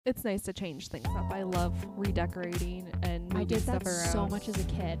It's nice to change things up. I love redecorating and moving I did stuff that around. so much as a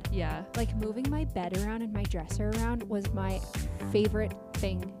kid. Yeah. Like moving my bed around and my dresser around was my favorite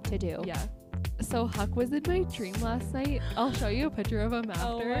thing to do. Yeah. So Huck was in my dream last night. I'll show you a picture of him after.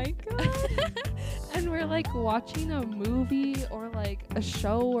 Oh my god. And we're like watching a movie or like a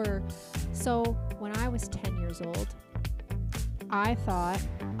show or So when I was 10 years old, I thought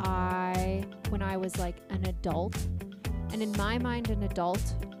when I was like an adult, and in my mind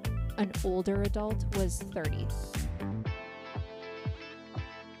an older adult was 30.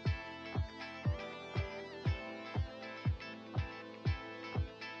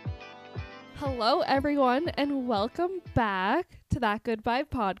 Hello everyone and welcome back to That Good Vibe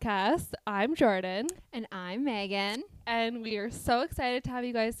podcast. I'm Jordan And I'm Megan. and we are so excited to have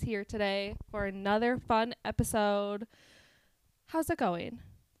you guys here today for another fun episode. How's it going?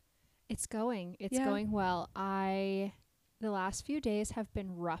 It's going Yeah. well. The last few days have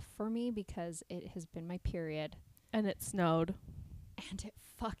been rough for me because it has been my period And it snowed. and it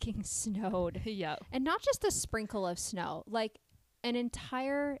fucking snowed. Yeah. And not just a sprinkle of snow, like an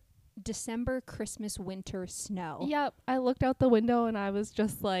entire December, Christmas, winter snow. Yep. I looked out the window and I was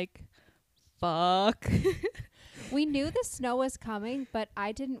just like, fuck. We knew the snow was coming, but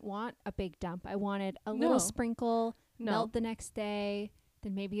I didn't want a big dump. I wanted a No. little sprinkle, No. melt the next day,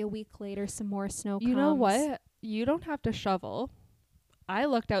 then maybe a week later some more snow comes. You know what? You don't have to shovel. I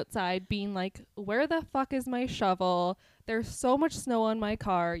looked outside being like, where the fuck is my shovel? There's so much snow on my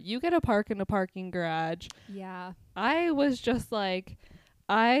car. You get a park in a parking garage. Yeah. I was just like,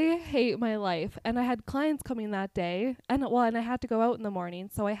 I hate my life. And I had clients coming that day. And I had to go out in the morning.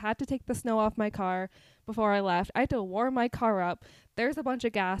 So I had to take the snow off my car before I left. I had to warm my car up. There's a bunch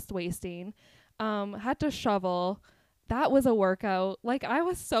of gas wasting. Had to shovel. That was a workout. Like, I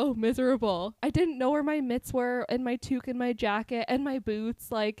was so miserable. I didn't know where my mitts were and my toque and my jacket and my boots.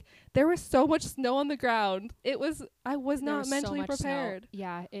 Like, there was so much snow on the ground. I was There not was so mentally much snow. prepared.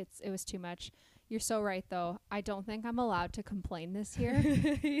 Yeah, it was too much. You're so right, though. I don't think I'm allowed to complain this year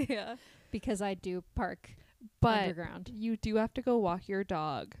Yeah. because I do park But underground. you do have to go walk your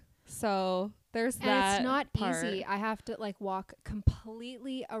dog. So there's And that. it's not part. easy. I have to like walk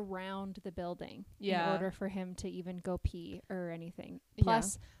completely around the building Yeah. in order for him to even go pee or anything. Yeah.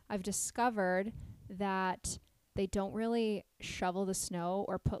 Plus, I've discovered that they don't really shovel the snow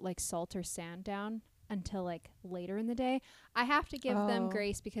or put like salt or sand down until like later in the day. I have to give them Oh.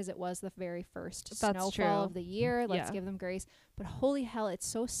 grace because it was the very first That's snowfall true. of the year. Let's Yeah. give them grace. But holy hell, it's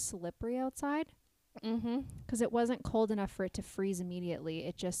so slippery outside Mm-hmm. because it wasn't cold enough for it to freeze immediately.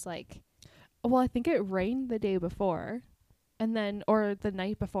 It just like, Well, I think it rained the day before. And then, or the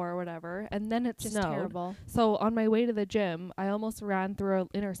night before or whatever. And then it just snowed. terrible. So on my way to the gym, I almost ran through an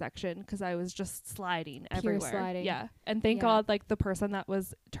intersection because I was just sliding Pure everywhere. sliding. Yeah. And thank Yeah. God, like, the person that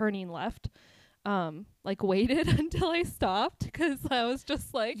was turning left, like, waited until I stopped because I was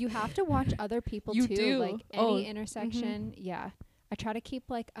just like, You have to watch other people You too. do. Like Oh, any intersection. Yeah. I try to keep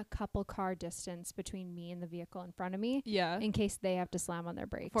like a couple car distance between me and the vehicle in front of me yeah, in case they have to slam on their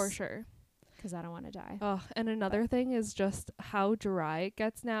brakes. for sure. Because I don't want to die. Oh, and another thing is just how dry it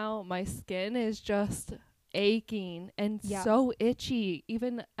gets now. My skin is just aching and Yeah. so itchy,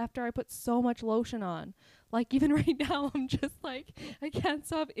 even after I put so much lotion on. Like, even right now, I'm just like, I can't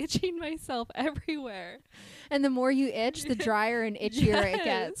stop itching myself everywhere. And the more you itch, the drier and itchier it Yes.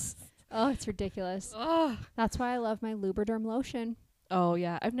 gets. Oh, it's ridiculous. Oh. That's why I love my Lubriderm lotion. Oh,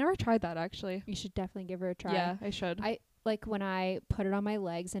 yeah. I've never tried that, actually. You should definitely give her a try. Yeah, I should. Like when I put it on my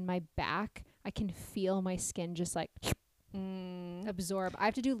legs and my back, I can feel my skin just like absorb. I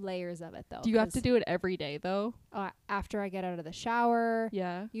have to do layers of it though. Do you have to 'cause, do it every day, though? after I get out of the shower,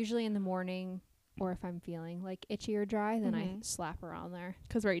 Yeah. usually in the morning, or if I'm feeling like itchy or dry, then I Mhm. slap around there.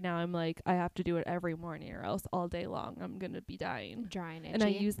 'Cause right now I'm like, I have to do it every morning or else all day long I'm going to be dying. Dry and itchy. And I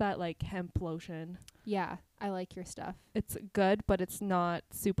use that, like, hemp lotion. Yeah, I like your stuff. It's good, but it's not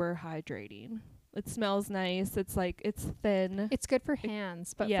super hydrating. It smells nice. It's like, it's thin. It's good for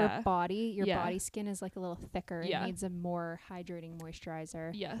hands, but yeah. for body, your Yeah. body skin is like a little thicker. Yeah. It needs a more hydrating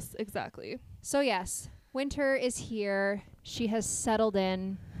moisturizer. Yes, exactly. So yes, winter is here. She has settled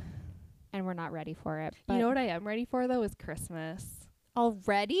in, and we're not ready for it. But You know what I am ready for, though, is Christmas.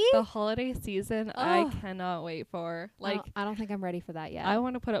 already? The holiday season, I Ugh. cannot wait for. I Like, don't- I don't think I'm ready for that yet. I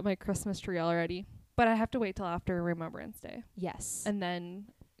want to put up my Christmas tree already, but I have to wait till after Remembrance Day. Yes. And then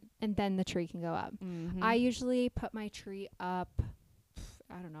And then the tree can go up. I usually put my tree up,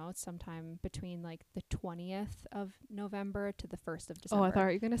 I don't know, it's sometime between like the 20th of November to the 1st of December. Oh, I thought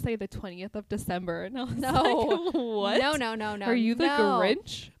you were going to say the 20th of December. And I was No. like, what? No. Are you the no.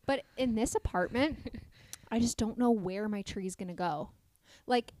 Grinch? But in this apartment, I just don't know where my tree's going to go.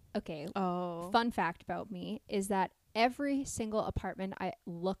 Like, okay, Oh. fun fact about me is that every single apartment I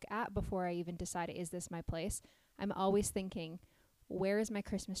look at before I even decide, is this my place, I'm always thinking, where is my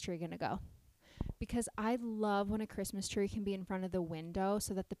Christmas tree going to go? Because I love when a Christmas tree can be in front of the window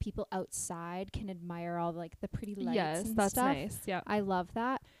so that the people outside can admire all like the pretty lights Yes, and that's stuff. nice. Yeah. I love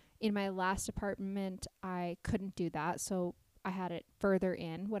that. In my last apartment, I couldn't do that, so I had it further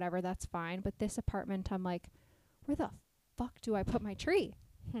in, whatever, that's fine. But this apartment, I'm like, where the fuck do I put my tree?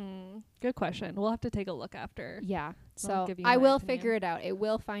 Good question. We'll have to take a look after. Yeah. I'll So give you I my will opinion. figure it out. It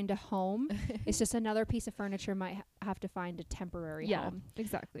will find a home. It's just another piece of furniture might have to find a temporary Yeah, home.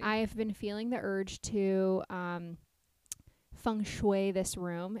 exactly. I've been feeling the urge to feng shui this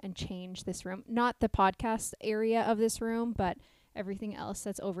room and change this room. Not the podcast area of this room, but everything else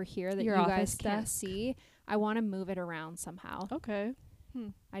that's over here that Your you office guys can't desk? see. I want to move it around somehow. Okay.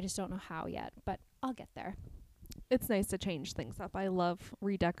 I just don't know how yet, but I'll get there. It's nice to change things up. I love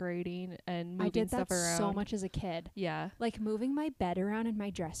redecorating and moving I did stuff that around. so much as a kid. Yeah. Like moving my bed around and my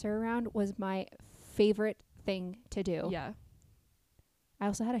dresser around was my favorite thing to do. Yeah. I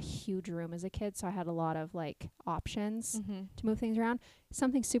also had a huge room as a kid, so I had a lot of like options Mm-hmm. to move things around.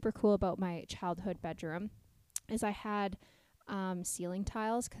 Something super cool about my childhood bedroom is I had ceiling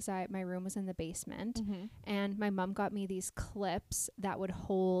tiles because my room was in the basement, Mm-hmm. and my mom got me these clips that would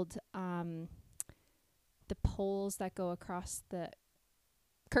hold the poles that go across the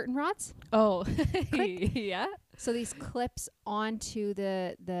curtain rods. Oh. Click. Yeah. So these clips onto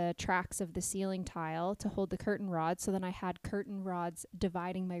the tracks of the ceiling tile to hold the curtain rods. So then I had curtain rods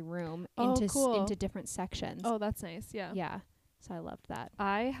dividing my room Oh, into cool. into different sections. Oh, that's nice. Yeah. Yeah. So I loved that.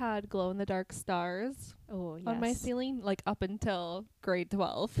 I had glow in the dark stars Oh, yes. on my ceiling like up until grade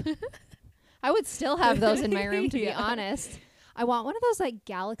 12. I would still have those in my room, to be Yeah. honest. I want one of those like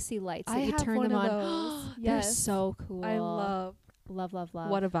galaxy lights that I you have turn one them of on. those. They're Yes. so cool. I love. love.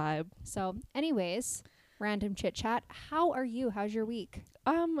 What a vibe. So anyways, random chit chat. How are you? How's your week?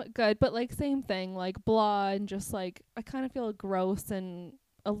 Good, but like same thing, like blah, and just like I kind of feel gross and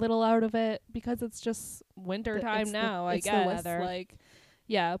a little out of it because it's just winter time it's the- now, I it's the guess. weather. Like,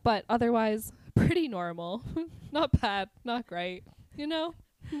 yeah, but otherwise pretty normal. Not bad, not great, you know?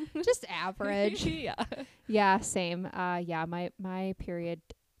 Just average. Yeah. Yeah, same. Yeah, my period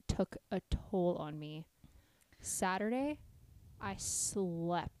took a toll on me. Saturday, I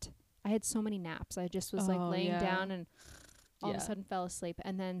slept. I had so many naps. I just was like Oh, laying yeah. down and all of Yeah. a sudden fell asleep.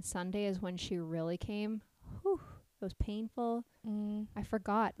 And then Sunday is when she really came. Whew, it was painful. I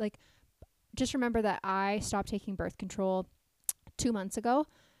forgot. Like, just remember that I stopped taking birth control 2 months ago.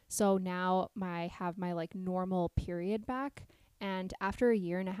 So now have my like normal period back. And after a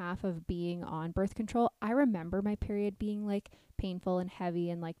year and a half of being on birth control, I remember my period being like painful and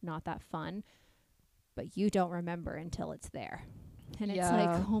heavy and like not that fun. But you don't remember until it's there. And it's Yeah.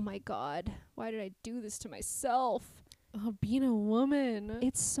 like, oh my God, why did I do this to myself? Oh, being a woman.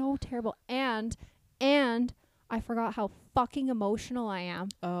 It's so terrible. And I forgot how fucking emotional I am.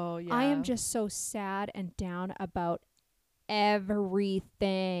 Oh, yeah. I am just so sad and down about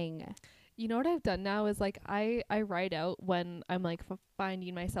everything. You know what I've done now is like I write out when I'm like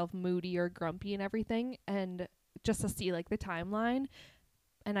finding myself moody or grumpy and everything, and just to see like the timeline.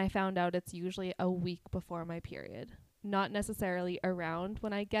 And I found out it's usually a week before my period, not necessarily around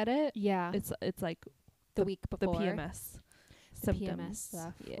when I get it. Yeah. It's like the week the before. PMS The symptoms. PMS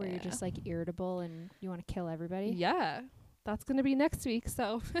stuff where you're Yeah. just like irritable and you want to kill everybody. Yeah, that's gonna be next week,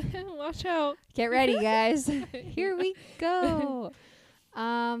 so watch out. Get ready, guys. Here we go.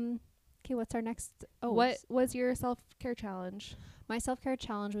 Okay, what's our next? What was your self-care challenge? My self-care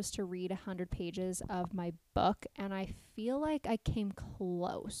challenge was to read 100 pages of my book, and I feel like I came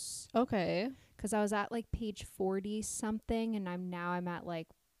close Okay. because I was at like page 40 something, and I'm at like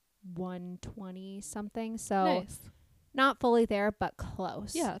 120 something. So Nice. not fully there, but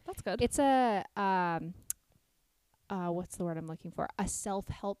close. Yeah, that's good. It's a what's the word I'm looking for? A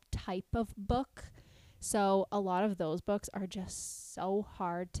self-help type of book. So a lot of those books are just so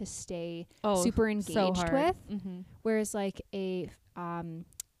hard to stay super engaged so hard. with. Mm-hmm. Whereas like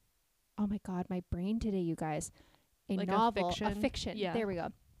oh my God, my brain today, you guys. Like a novel, fiction? Yeah. There we go.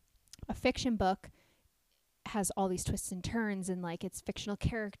 A fiction book has all these twists and turns, and like it's fictional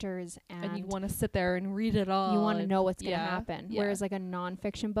characters, And you want to sit there and read it all. you want to and- know what's going to yeah, happen. yeah. Whereas like a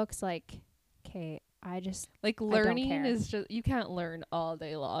nonfiction book's like, okay, like don't learning care. is just, you can't learn all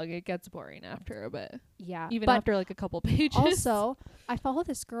day long. It gets boring after a bit. yeah. Even but after like a couple pages. also, I follow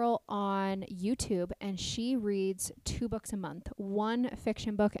this girl on YouTube, and she reads 2 books a month, 1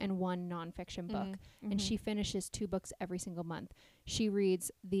 fiction book and 1 nonfiction book. Mm-hmm. And she finishes 2 books every single month. She reads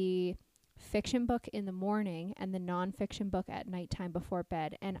the fiction book in the morning and the nonfiction book at nighttime before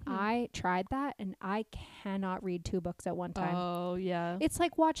bed. And I tried that, and I cannot read 2 books at one time. Oh, yeah. It's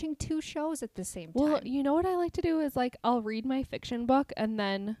like watching 2 shows at the same Well, time. you know what I like to do is like I'll read my fiction book and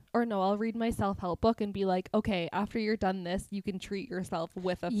then, or no, I'll read my self-help book and be like, okay, after you're done this, you can treat yourself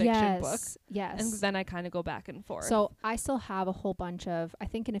with a fiction book. Yes. And then I kind of go back and forth. So I still have a whole bunch of, I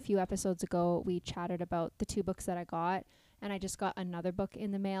think in a few episodes ago, we chatted about the 2 books that I got. And I just got another book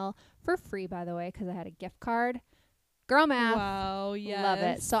in the mail for free, by the way, because I had a gift card. Girl math. Wow, yes. Love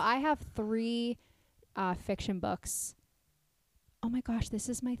it. So I have 3 fiction books. Oh my gosh, this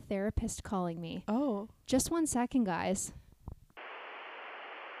is my therapist calling me. Oh. Just 1 second, guys.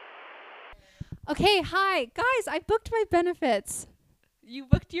 Okay, hi. Guys, I booked my benefits. You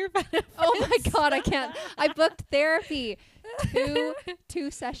booked your benefits. Oh my God, I can't. I booked therapy.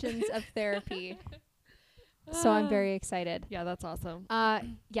 2 sessions of therapy. So I'm very excited. Yeah, that's awesome.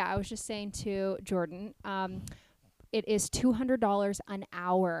 Yeah, I was just saying to Jordan, it is $200 an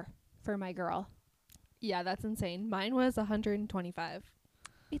hour for my girl. Yeah, that's insane. Mine was $125.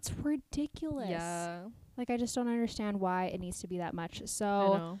 It's ridiculous. Yeah. Like, I just don't understand why it needs to be that much. I So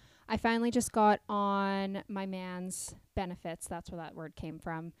know. I finally just got on my man's benefits. That's where that word came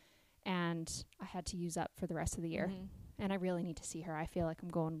from. And I had to use up for the rest of the year. Mhm. And I really need to see her. I feel like I'm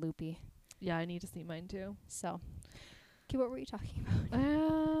going loopy. Yeah, I need to see mine too. So, okay, what were you talking about?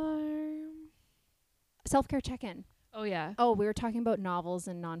 Self-care check-in. Oh, yeah. Oh, we were talking about novels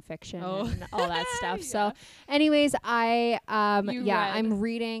and nonfiction Oh. and all that stuff. Yeah. So anyways, I You yeah, read. I'm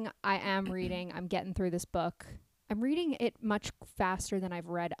reading. I am reading. I'm getting through this book. I'm reading it much faster than I've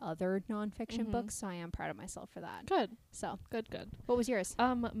read other nonfiction Mhm. books, so I am proud of myself for that. Good. So, Good, good. what was yours?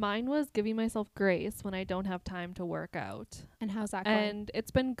 Mine was giving myself grace when I don't have time to work out. And how's that going? And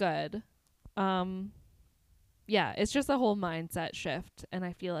it's been good. Yeah, it's just a whole mindset shift, and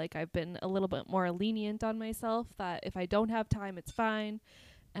I feel like I've been a little bit more lenient on myself, that if I don't have time, it's fine,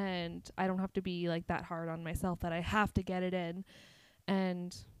 and I don't have to be like that hard on myself that I have to get it in.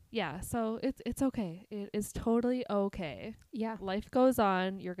 And yeah, so it's okay. It is totally okay. Yeah. Life goes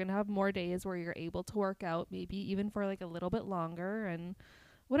on. You're going to have more days where you're able to work out, maybe even for like a little bit longer, and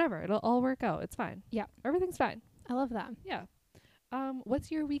whatever. It'll all work out. It's fine. Yeah. Everything's fine. I love that. Yeah.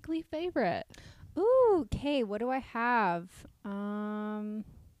 What's your weekly favorite? Ooh, okay, what do I have?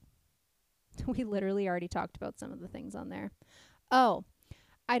 We literally already talked about some of the things on there. Oh,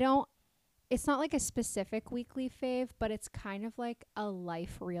 it's not like a specific weekly fave, but it's kind of like a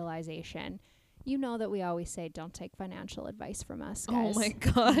life realization. You know that we always say don't take financial advice from us, guys. Oh my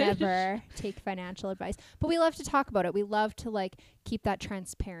gosh. Never take financial advice. But we love to talk about it. We love to like keep that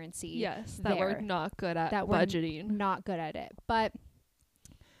transparency. Yes, that we're there. not good at That we're budgeting. Not good at it. But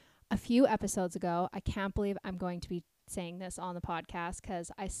a few episodes ago, I can't believe I'm going to be saying this on the podcast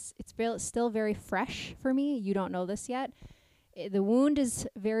because it's still very fresh for me. You don't know this yet. The wound is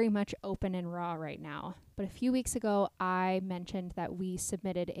very much open and raw right now. But a few weeks ago, I mentioned that we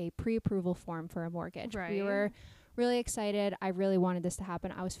submitted a pre-approval form for a mortgage. Right. We were really excited. I really wanted this to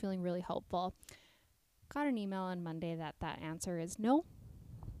happen. I was feeling really hopeful. Got an email on Monday that answer is no,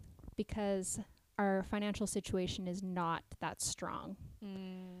 because our financial situation is not that strong.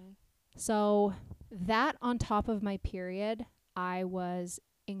 So that on top of my period, I was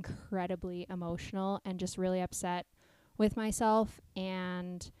incredibly emotional and just really upset with myself,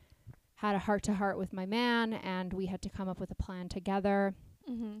 and had a heart-to-heart with my man, and we had to come up with a plan together,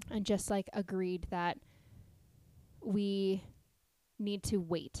 and just like agreed that we need to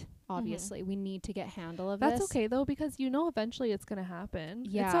wait. Obviously, we need to get handle of this. That's okay though, because you know eventually it's gonna happen.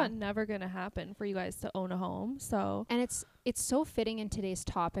 Yeah. It's not never gonna happen for you guys to own a home. So And it's so fitting in today's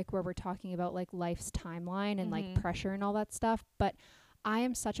topic where we're talking about like life's timeline and like pressure and all that stuff. But I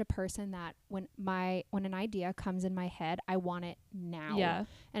am such a person that when an idea comes in my head, I want it now. yeah.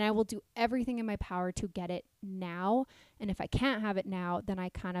 And I will do everything in my power to get it now. And if I can't have it now, then I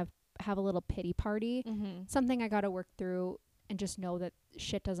kind of have a little pity party. Something I got to work through, and just know that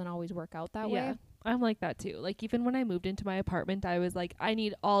shit doesn't always work out that way. I'm like that too. Like even when I moved into my apartment, I was like, I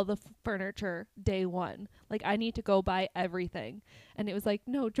need all the furniture day one. Like I need to go buy everything. And it was like,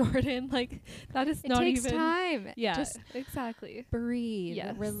 no, Jordan, like that is not It takes even time. Yeah, Just exactly. breathe.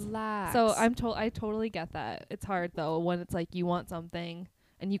 Yes. Relax. So I totally get that. It's hard though when it's like you want something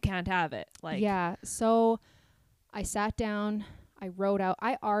and you can't have it. Like yeah. So I sat down, I wrote out,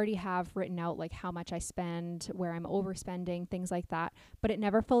 I already have written out like how much I spend, where I'm overspending, things like that. But it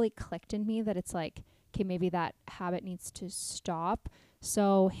never fully clicked in me that it's like, okay, maybe that habit needs to stop.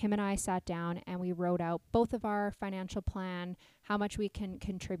 So him and I sat down and we wrote out both of our financial plan, how much we can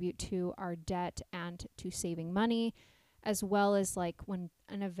contribute to our debt and to saving money. as well as like when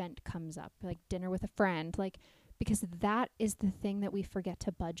an event comes up, like dinner with a friend, like, because that is the thing that we forget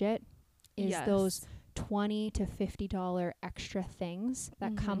to budget, is those $20 to $50 extra things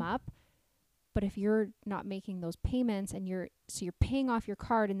that come up. But if you're not making those payments and you're paying off your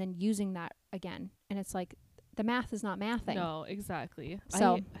card and then using that again, and it's like the math is not mathing. No, exactly.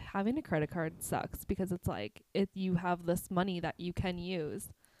 So having a credit card sucks because it's like you have this money that you can use,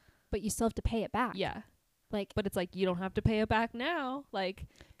 but you still have to pay it back. Yeah. Like, but it's like you don't have to pay it back now. Like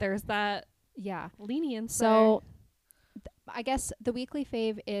there's that lenience. So I guess the weekly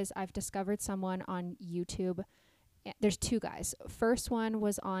fave is I've discovered someone on YouTube. There's two guys. First one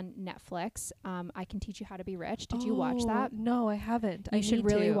was on Netflix. I Can Teach You How to Be Rich. Did you watch that? No, I haven't. You should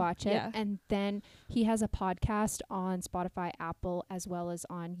really watch it. Yeah. And then he has a podcast on Spotify, Apple, as well as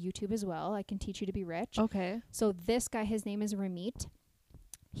on YouTube as well. I Can Teach You to Be Rich. Okay. So this guy, his name is Ramit.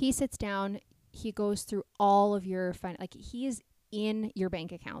 He sits down. He goes through all of your he is in your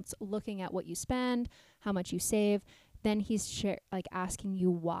bank accounts, looking at what you spend, how much you save. Then he's asking you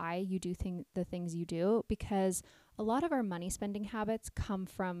why you do the things you do, because a lot of our money spending habits come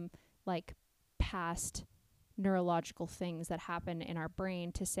from like past neurological things that happen in our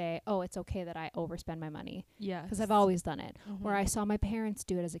brain to say, oh, it's okay that I overspend my money. Yeah. Because I've always done it. Or I saw my parents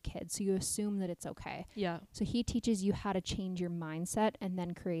do it as a kid. So you assume that it's okay. Yeah. So he teaches you how to change your mindset and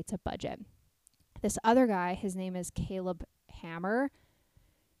then creates a budget. This other guy, his name is Caleb Hammer.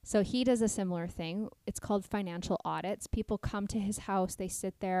 So he does a similar thing. It's called financial audits. People come to his house, they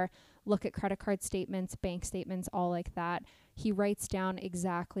sit there, look at credit card statements, bank statements, all like that. He writes down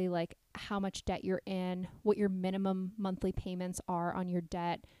exactly like how much debt you're in, what your minimum monthly payments are on your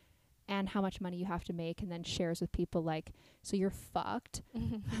debt, and how much money you have to make, and then shares with people like, so you're fucked,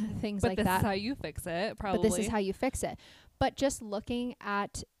 things like that. But this is how you fix it, probably. But this is how you fix it. But just looking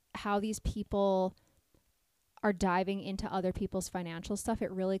at how these people are diving into other people's financial stuff,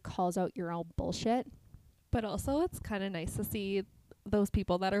 it really calls out your own bullshit. But also it's kind of nice to see those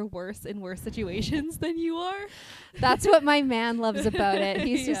people that are worse in worse situations than you are. That's what my man loves about it.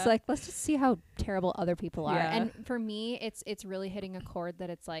 He's just like, let's just see how terrible other people are. Yeah. And for me, it's really hitting a chord that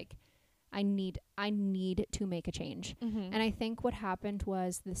it's like, I need to make a change. And I think what happened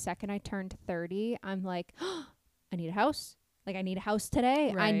was the second I turned 30, I'm like, oh, I need a house. Like, I need a house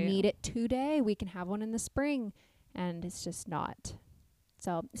today. Right. I need it today. We can have one in the spring. And it's just not.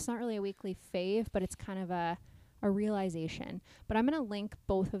 So it's not really a weekly fave, but it's kind of a realization. But I'm going to link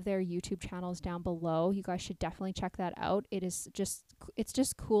both of their YouTube channels down below. You guys should definitely check that out. It's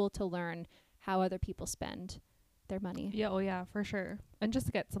just cool to learn how other people spend their money. Yeah. Oh yeah, for sure. And just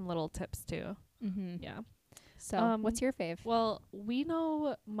to get some little tips too. Yeah. So what's your fave? Well, we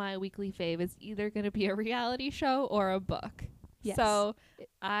know my weekly fave is either going to be a reality show or a book. Yes. So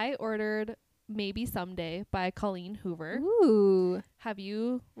I ordered Maybe Someday by Colleen Hoover. Ooh. Have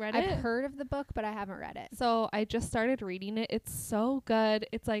you read it? I've heard of the book, but I haven't read it. So I just started reading it. It's so good.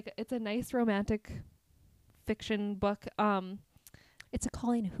 It's a nice romantic fiction book. It's a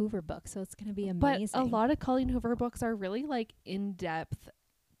Colleen Hoover book, so it's going to be amazing. But a lot of Colleen Hoover books are really like in-depth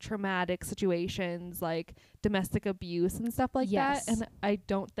traumatic situations, like domestic abuse and stuff like that. And I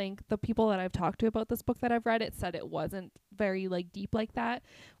don't think the people that I've talked to about this book that I've read it said it wasn't very like deep like that,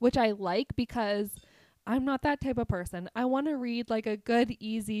 which I like because I'm not that type of person. I want to read like a good,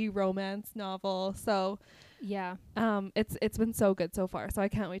 easy romance novel. So yeah, it's been so good so far. So I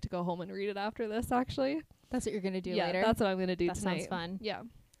can't wait to go home and read it after this. Actually, that's what you're gonna do later. That's what I'm gonna do that tonight. Sounds fun. Yeah.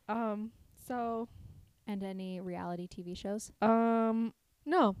 So. And any reality TV shows?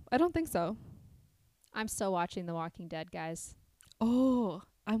 No, I don't think so. I'm still watching The Walking Dead, guys. Oh,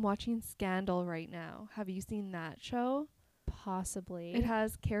 I'm watching Scandal right now. Have you seen that show? Possibly. It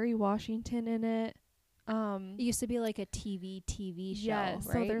has Kerry Washington in it. It used to be like a TV show, yeah, right?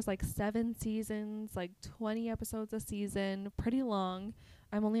 So there's like 7 seasons, like 20 episodes a season, pretty long.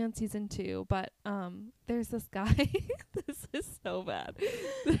 I'm only on season 2, but there's this guy. This is so bad.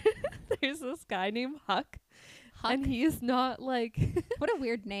 There's this guy named Huck. And he's not like what a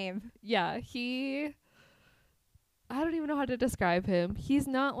weird name. Yeah, I don't even know how to describe him. He's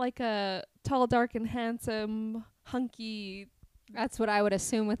not like a tall, dark, and handsome, hunky. That's what I would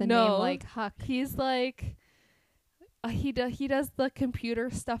assume with a name like Huck. He's like he does the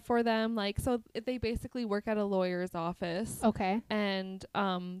computer stuff for them. Like, so they basically work at a lawyer's office. Okay. And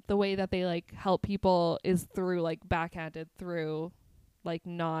the way that they like help people is through like backhanded through like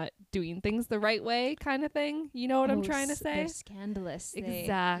not doing things the right way kind of thing. You know what I'm trying to say? They're scandalous.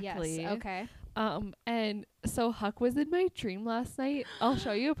 Exactly. Yes. Okay. And so Huck was in my dream last night. I'll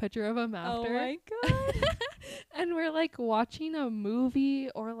show you a picture of him after. Oh my god. And we're like watching a movie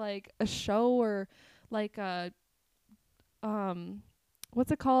or like a show or like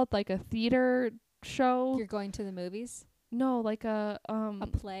what's it called? Like a theater show? You're going to the movies? No, like A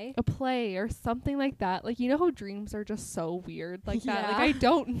play? a play or something like that. Like, you know how dreams are just so weird like that. Like, Yeah. I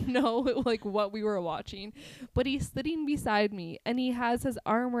don't know like what we were watching, but he's sitting beside me and he has his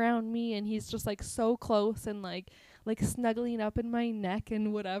arm around me and he's just like so close and like snuggling up in my neck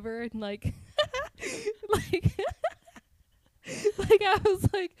and whatever and like like like I was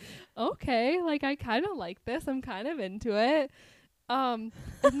like, okay, like I kind of like this. I'm kind of into it. And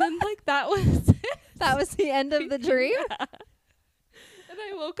then like that was That was the end of the dream? Yeah. And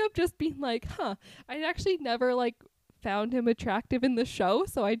I woke up just being like, huh, I actually never like found him attractive in the show,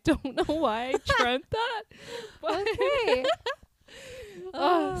 so I don't know why I dreamt that. But Okay.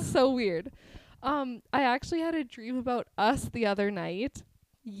 so weird. I actually had a dream about us the other night.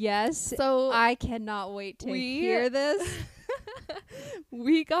 Yes. So I cannot wait to hear this.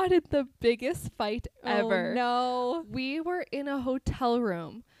 we got in the biggest fight ever. Oh, no. We were in a hotel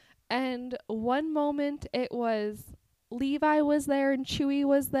room, and one moment it was Levi was there and Chewy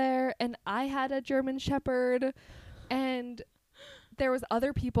was there, and I had a German Shepherd, and there was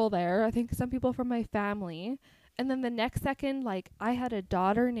other people there. I think some people from my family. And then the next second, like, I had a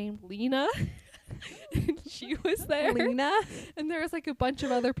daughter named Lena, and she was there. Lena? And there was like a bunch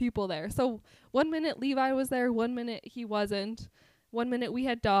of other people there. So 1 minute Levi was there, 1 minute he wasn't. 1 minute we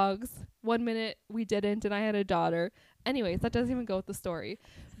had dogs, 1 minute we didn't, and I had a daughter. Anyways, that doesn't even go with the story.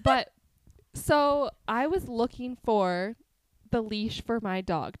 But so I was looking for the leash for my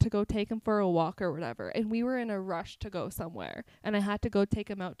dog to go take him for a walk or whatever. And we were in a rush to go somewhere. And I had to go take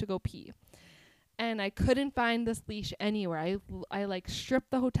him out to go pee. And I couldn't find this leash anywhere. I like stripped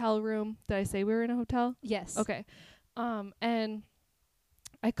the hotel room. Did I say we were in a hotel? Yes. Okay. And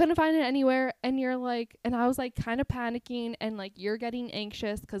I couldn't find it anywhere. And you're like, and I was like kind of panicking and like you're getting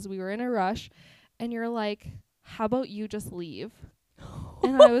anxious because we were in a rush. And you're like, how about you just leave?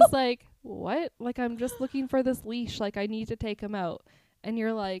 And I was like, what? Like, I'm just looking for this leash. Like, I need to take him out. And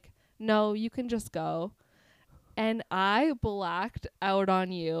you're like, no, you can just go. And I blacked out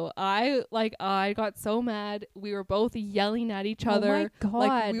on you. I got so mad. We were both yelling at each other. Oh my God.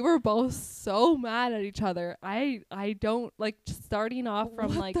 Like, we were both so mad at each other. I don't, like, starting off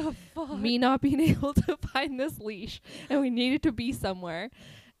from, What like, the fuck? me not being able to find this leash. And we needed to be somewhere.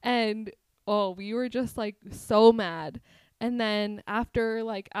 And, oh, we were just, like, so mad. And then after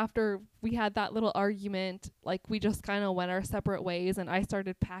we had that little argument, like, we just kind of went our separate ways, and I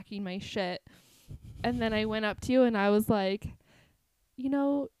started packing my shit. And then I went up to you and I was like, you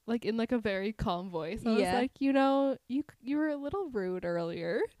know, like in like a very calm voice. I was like, you know, you were a little rude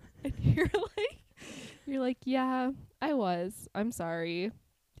earlier. And you're like, yeah, I was. I'm sorry.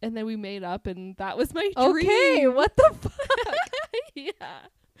 And then we made up and that was my dream. Okay, what the fuck? Yeah.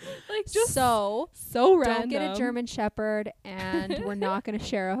 Like, just so random. Don't get a German Shepherd, and we're not going to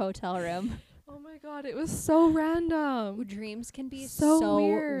share a hotel room. Oh my God, it was so random. Dreams can be So so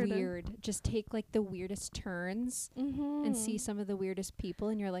weird. weird. Just take like the weirdest turns and see some of the weirdest people,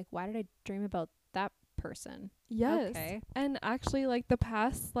 and you're like, why did I dream about that person? Yes. Okay. And actually, like, the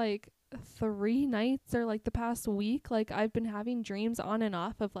past like 3 nights or like the past week, like, I've been having dreams on and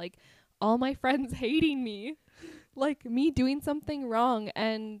off of like all my friends hating me, like me doing something wrong,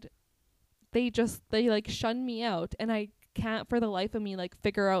 and they like shun me out, and I can't for the life of me like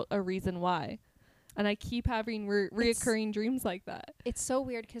figure out a reason why. And I keep having reoccurring dreams like that. It's so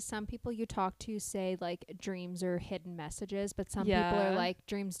weird because some people you talk to say like dreams are hidden messages, but some people are like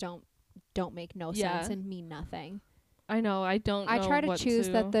dreams don't make no sense and mean nothing. I know. I don't know. I try to choose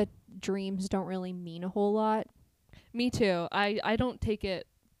that the dreams don't really mean a whole lot. Me too. I don't take it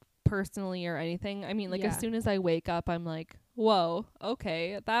personally or anything. I mean, like, as soon as I wake up, I'm like, whoa,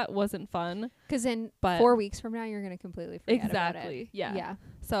 okay, that wasn't fun. Because in 4 weeks from now, you're going to completely forget about it. Yeah.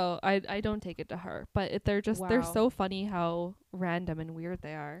 So I don't take it to heart. But they're so funny how random and weird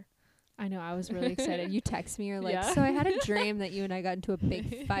they are. I know. I was really excited. You text me. You're like, so I had a dream that you and I got into a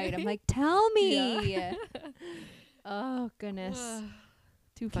big fight. I'm like, tell me. Yeah. Oh, goodness.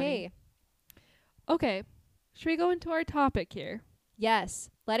 Too funny. Okay. Should we go into our topic here? Yes.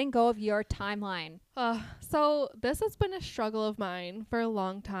 Letting go of your timeline. So this has been a struggle of mine for a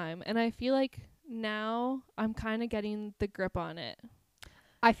long time. And I feel like now I'm kind of getting the grip on it.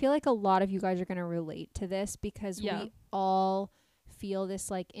 I feel like a lot of you guys are going to relate to this because we all feel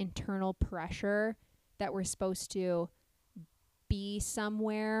this like internal pressure that we're supposed to be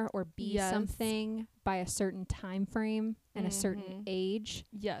somewhere or be something by a certain time frame and a certain age.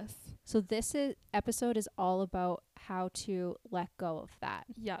 Yes. So this episode is all about how to let go of that.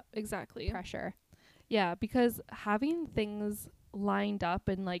 Yeah, exactly. Pressure. Yeah, because having things lined up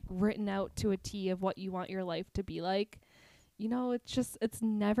and like written out to a T of what you want your life to be like you know, it's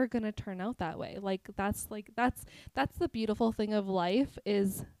never going to turn out that way. That's the beautiful thing of life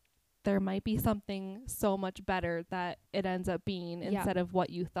is there might be something so much better that it ends up being instead of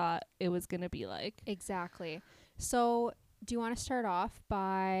what you thought it was going to be like. Exactly. So do you want to start off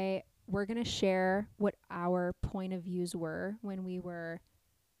by, we're going to share what our point of views were when we were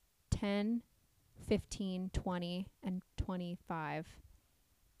 10, 15, 20, and 25.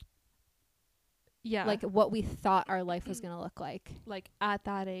 Yeah. Like what we thought our life was going to look like. Like at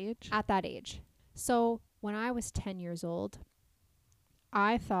that age. At that age. So when I was 10 years old,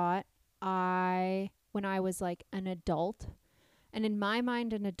 I thought when I was like an adult, and in my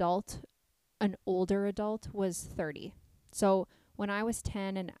mind, an older adult was 30. So when I was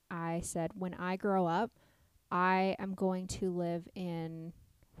 10 and I said, when I grow up, I am going to live in,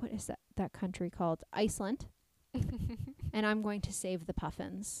 what is that country called? Iceland. And I'm going to save the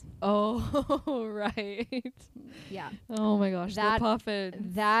puffins. Oh, right. Yeah. Oh my gosh, the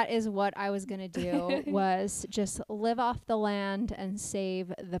puffins. That is what I was going to do, was just live off the land and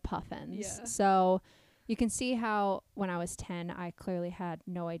save the puffins. Yeah. So you can see how when I was 10, I clearly had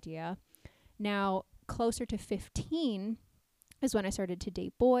no idea. Now, closer to 15 is when I started to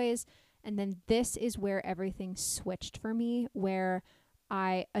date boys. And then this is where everything switched for me, where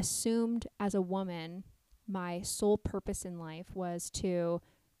I assumed as a woman, my sole purpose in life was to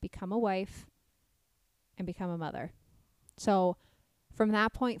become a wife and become a mother. So from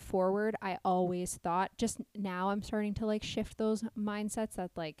that point forward, I always thought, just now I'm starting to like shift those mindsets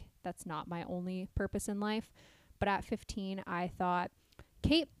that like, that's not my only purpose in life. But at 15, I thought,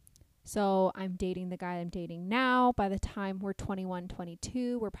 Kate, so I'm dating the guy I'm dating now. By the time we're 21,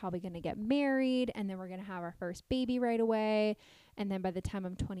 22, we're probably going to get married, and then we're going to have our first baby right away. And then by the time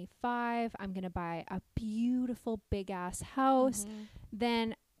I'm 25, I'm going to buy a beautiful big ass house. Mm-hmm.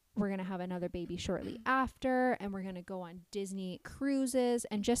 Then we're going to have another baby shortly after, and we're going to go on Disney cruises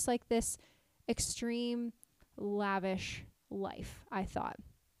and just like this extreme lavish life, I thought.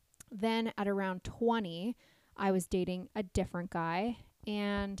 Then at around 20, I was dating a different guy.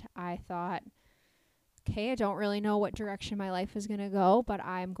 And I thought, okay, I don't really know what direction my life is going to go, but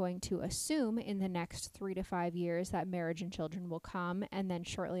I'm going to assume in the next 3 to 5 years that marriage and children will come. And then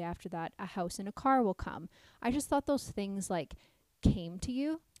shortly after that, a house and a car will come. I just thought those things like came to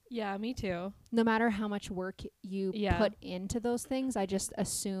you. Yeah, me too. No matter how much work you put into those things, I just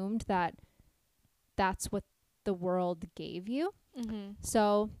assumed that that's what the world gave you. Mm-hmm.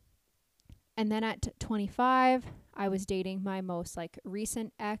 So, and then at 25, I was dating my most like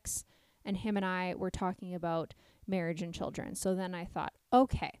recent ex, and him and I were talking about marriage and children. So then I thought,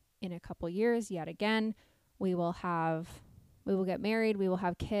 okay, in a couple years, yet again, we will get married, we will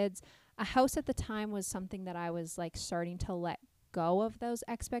have kids. A house at the time was something that I was like starting to let go of those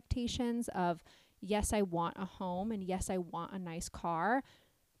expectations of, yes, I want a home, and yes, I want a nice car.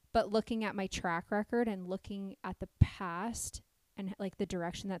 But looking at my track record and looking at the past and like the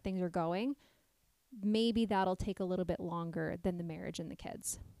direction that things are going, maybe that'll take a little bit longer than the marriage and the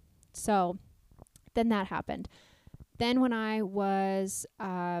kids. So then that happened. Then when I was,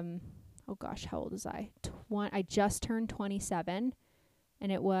 how old was I? I just turned 27,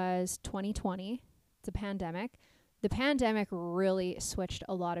 and it was 2020. It's a pandemic. The pandemic really switched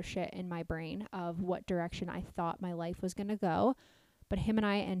a lot of shit in my brain of what direction I thought my life was going to go. But him and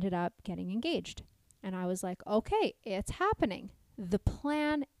I ended up getting engaged. And I was like, okay, it's happening. The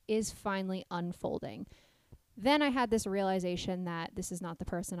plan is finally unfolding. Then I had this realization that this is not the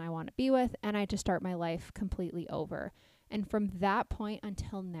person I want to be with, and I had to start my life completely over. And from that point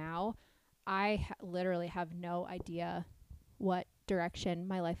until now, I literally have no idea what direction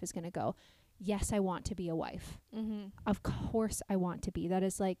my life is going to go. Yes, I want to be a wife. Mm-hmm. Of course I want to be. That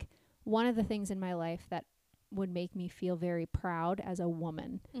is like one of the things in my life that would make me feel very proud as a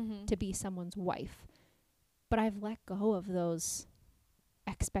woman, to be someone's wife. But I've let go of those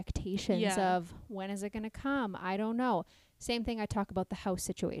expectations of when is it going to come? I don't know. Same thing I talk about the house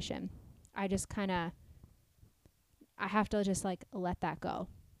situation. I just I have to just like let that go.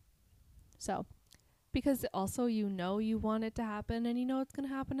 So. Because also you want it to happen, and it's going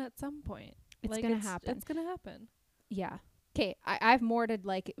to happen at some point. It's going to happen. It's going to happen. Yeah. Okay, I have more to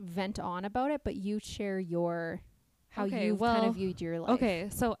like vent on about it, but you share how you kind of viewed your life. Okay,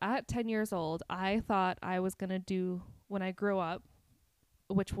 so at 10 years old, I thought I was going to do when I grew up,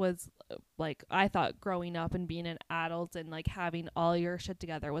 which was like, I thought growing up and being an adult and like having all your shit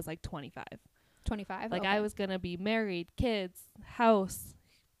together was like 25. 25? Like okay. I was going to be married, kids, house,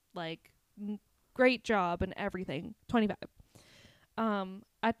 like great job and everything. 25.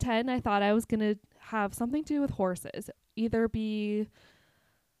 At 10, I thought I was going to have something to do with horses, either be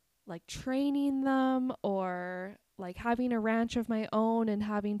like training them or like having a ranch of my own and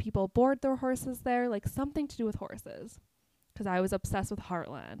having people board their horses there, like something to do with horses, because I was obsessed with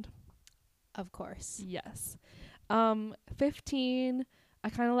Heartland. Of course. Yes. 15, I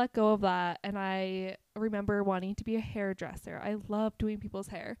kind of let go of that, and I remember wanting to be a hairdresser. I love doing people's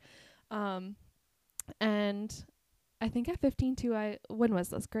hair. And I think at 15 too, when was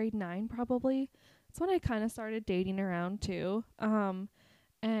this? Grade 9 probably. That's when I kind of started dating around too.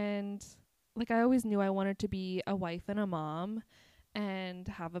 And like I always knew I wanted to be a wife and a mom and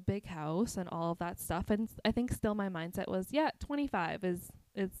have a big house and all of that stuff. And I think still my mindset was, 25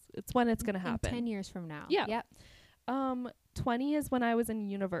 it's when it's going to happen. In 10 years from now. Yeah. Yep. 20 is when I was in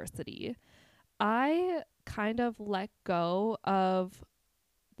university. I kind of let go of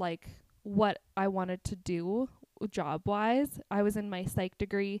like what I wanted to do job wise. I was in my psych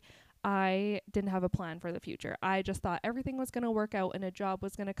degree. I didn't have a plan for the future. I just thought everything was going to work out and a job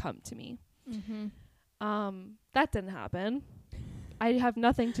was going to come to me. That didn't happen. I have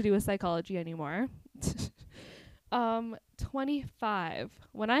nothing to do with psychology anymore. 25.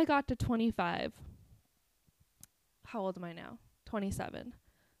 When I got to 25, how old am I now? 27.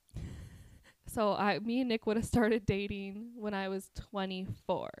 So me and Nick would have started dating when I was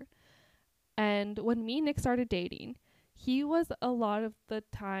 24. And when me and Nick started dating, he was a lot of the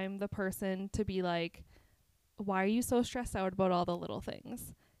time the person to be like, why are you so stressed out about all the little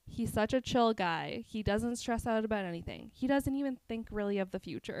things? He's such a chill guy. He doesn't stress out about anything. He doesn't even think really of the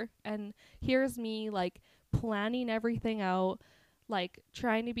future. And here's me like planning everything out, like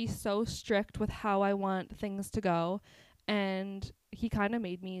trying to be so strict with how I want things to go. And he kind of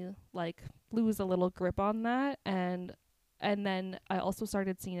made me like lose a little grip on that. And then I also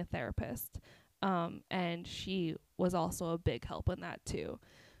started seeing a therapist. And she was also a big help in that too.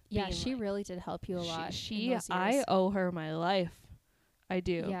 Yeah, she really did help you a lot. I owe her my life. I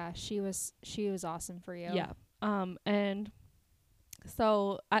do. Yeah, she was awesome for you. Yeah. And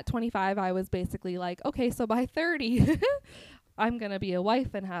so at 25, I was basically like, okay, so by 30, I'm going to be a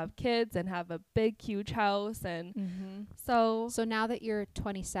wife and have kids and have a big, huge house. And so now that you're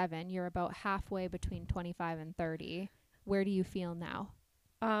 27, you're about halfway between 25 and 30. Where do you feel now?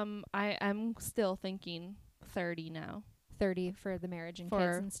 I'm still thinking 30 now. 30 for the marriage and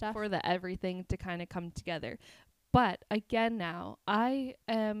kids and stuff? For the everything to kind of come together. But again, now I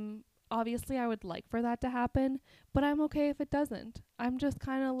am obviously I would like for that to happen, but I'm okay if it doesn't. I'm just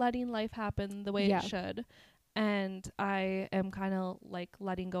kind of letting life happen the way it should. And I am kind of like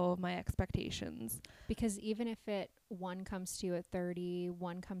letting go of my expectations. Because even if one comes to you at 30,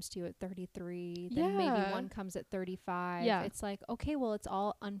 one comes to you at 33, then maybe one comes at 35. Yeah. It's like, okay, well, it's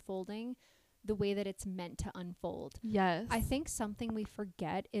all unfolding the way that it's meant to unfold. Yes. I think something we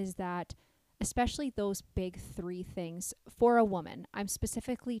forget is that especially those big three things for a woman, I'm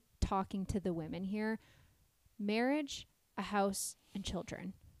specifically talking to the women here, marriage, a house, and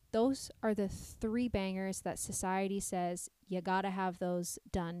children. Those are the three bangers that society says you gotta have those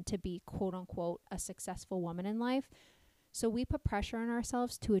done to be quote unquote a successful woman in life. So we put pressure on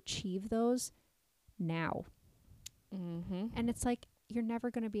ourselves to achieve those now. And it's like, you're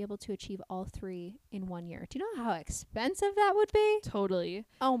never going to be able to achieve all three in 1 year. Do you know how expensive that would be? Totally.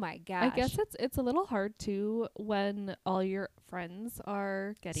 Oh my gosh. I guess it's a little hard too when all your friends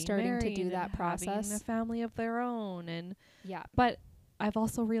are starting to do that process, having a family of their own, and but I've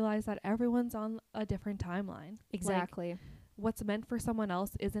also realized that everyone's on a different timeline. Exactly. Like, what's meant for someone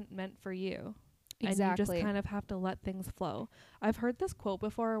else isn't meant for you. Exactly. And you just kind of have to let things flow. I've heard this quote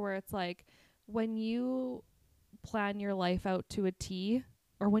before where it's like, when you plan your life out to a T,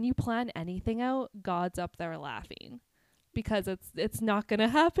 or when you plan anything out, God's up there laughing, because it's not going to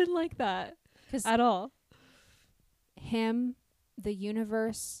happen like that at all. Him, the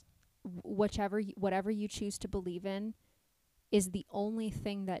universe, whatever you choose to believe in, is the only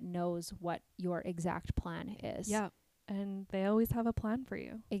thing that knows what your exact plan is. Yeah. And they always have a plan for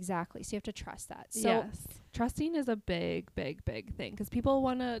you. Exactly. So you have to trust that. So yes. Trusting is a big, big, big thing, because people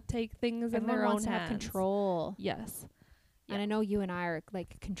want to take things in their own hands. Have control. Yes. And I know you and I are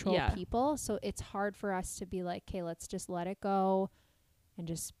like control people. So it's hard for us to be like, okay, let's just let it go and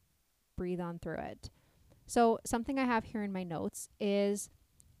just breathe on through it. So something I have here in my notes is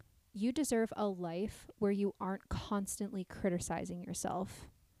you deserve a life where you aren't constantly criticizing yourself,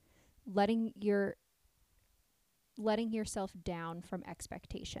 letting yourself down from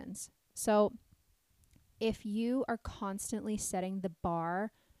expectations. So if you are constantly setting the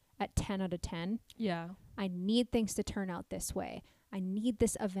bar at 10 out of 10, I need things to turn out this way. I need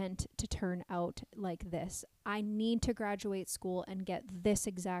this event to turn out like this. I need to graduate school and get this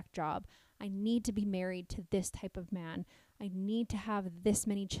exact job. I need to be married to this type of man. I need to have this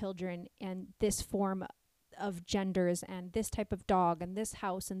many children and this form of genders and this type of dog and this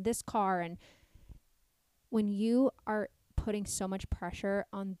house and this car. And when you are putting so much pressure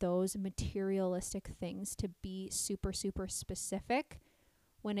on those materialistic things to be super, super specific,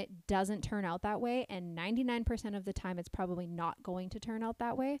 when it doesn't turn out that way, and 99% of the time it's probably not going to turn out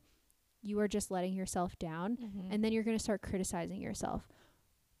that way, you are just letting yourself down. And then you're going to start criticizing yourself.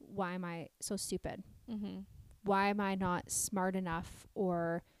 Why am I so stupid? Why am I not smart enough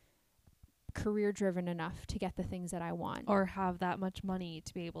or career driven enough to get the things that I want? Or have that much money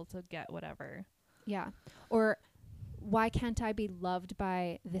to be able to get whatever. Yeah. Or why can't I be loved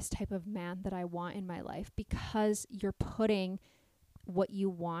by this type of man that I want in my life? Because you're putting what you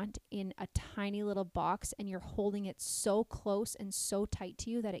want in a tiny little box and you're holding it so close and so tight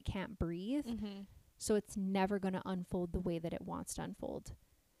to you that it can't breathe. So it's never going to unfold the way that it wants to unfold.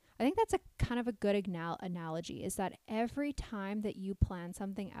 I think that's a kind of a good analogy, is that every time that you plan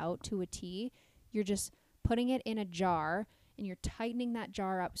something out to a T, you're just putting it in a jar and you're tightening that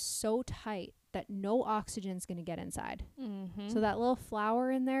jar up so tight that no oxygen's going to get inside. So that little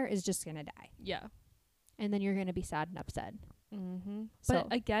flower in there is just going to die. Yeah. And then you're going to be sad and upset. But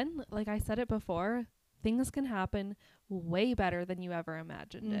again, like I said it before, things can happen way better than you ever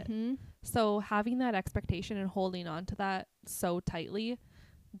imagined it. So having that expectation and holding on to that so tightly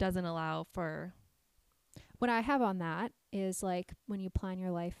doesn't allow for... What I have on that is, like, when you plan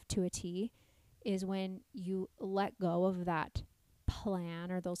your life to a T, is when you let go of that plan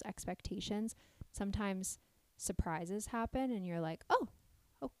or those expectations. Sometimes surprises happen and you're like, oh,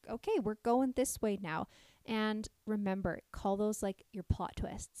 okay, we're going this way now. And remember, call those like your plot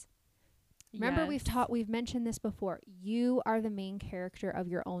twists. Remember, we've mentioned this before. You are the main character of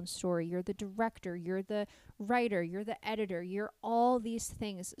your own story. You're the director, you're the writer, you're the editor, you're all these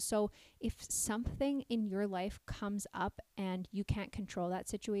things. So if something in your life comes up and you can't control that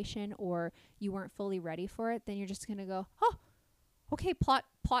situation or you weren't fully ready for it, then you're just going to go, oh, okay, plot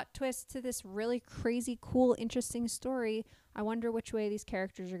twist to this really crazy, cool, interesting story. I wonder which way these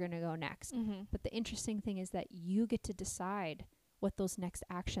characters are going to go next. But the interesting thing is that you get to decide what those next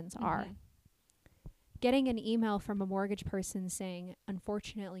actions are. Getting an email from a mortgage person saying,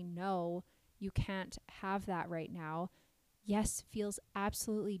 unfortunately, no, you can't have that right now. Yes, feels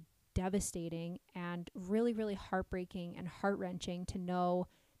absolutely devastating and really, really heartbreaking and heart-wrenching to know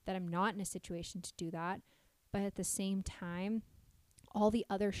that I'm not in a situation to do that. But at the same time, all the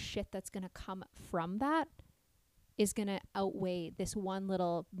other shit that's going to come from that is going to outweigh this one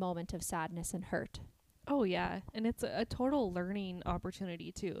little moment of sadness and hurt. Oh, yeah. And it's a total learning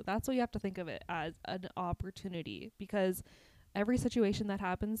opportunity, too. That's what you have to think of it as, an opportunity. Because every situation that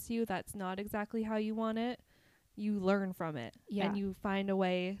happens to you that's not exactly how you want it, you learn from it. Yeah. And you find a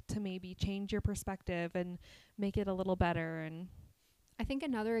way to maybe change your perspective and make it a little better. And I think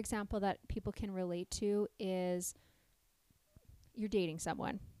another example that people can relate to is you're dating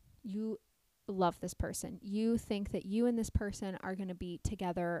someone. You love this person. You think that you and this person are going to be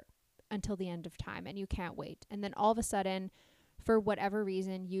together until the end of time and you can't wait. And then all of a sudden, for whatever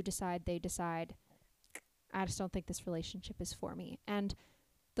reason, they decide, I just don't think this relationship is for me. And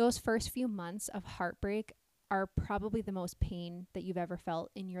those first few months of heartbreak are probably the most pain that you've ever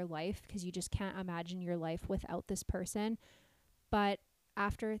felt in your life, because you just can't imagine your life without this person. But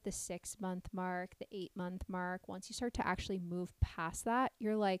after the 6-month mark, the 8-month mark, once you start to actually move past that,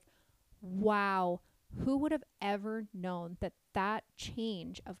 you're like, wow, who would have ever known that that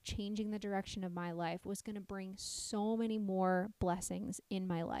change of changing the direction of my life was going to bring so many more blessings in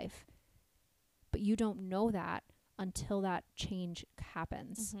my life? But you don't know that until that change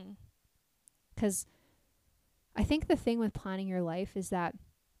happens. Because I think the thing with planning your life is that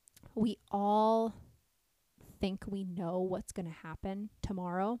we all think we know what's going to happen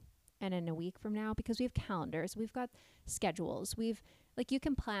tomorrow and in a week from now, because we have calendars, we've got schedules, you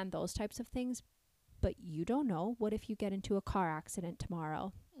can plan those types of things, but you don't know. What if you get into a car accident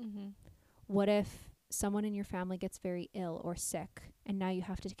tomorrow? What if someone in your family gets very ill or sick and now you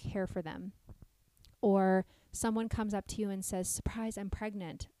have to care for them? Or someone comes up to you and says, surprise, I'm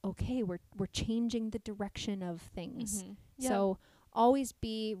pregnant. Okay, we're changing the direction of things. So always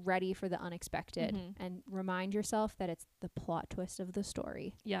be ready for the unexpected and remind yourself that it's the plot twist of the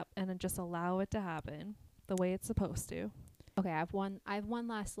story. Yep. And then just allow it to happen the way it's supposed to. Okay, I have one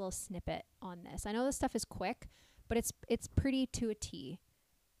last little snippet on this. I know this stuff is quick, but it's pretty to a T.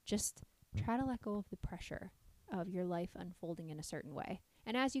 Just try to let go of the pressure of your life unfolding in a certain way.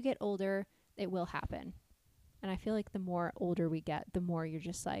 And as you get older, it will happen. And I feel like the more older we get, the more you're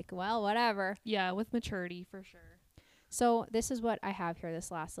just like, well, whatever. Yeah, with maturity, for sure. So this is what I have here,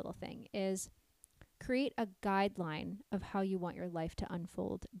 this last little thing, is Create a guideline of how you want your life to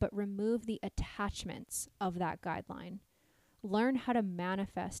unfold, but remove the attachments of that guideline. Learn how to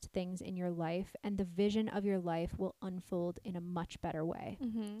manifest things in your life, and the vision of your life will unfold in a much better way.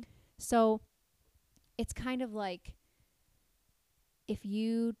 Mm-hmm. So it's kind of like if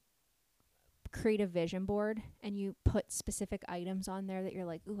you create a vision board and you put specific items on there that you're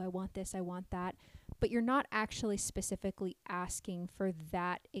like, ooh, I want this, I want that, but you're not actually specifically asking for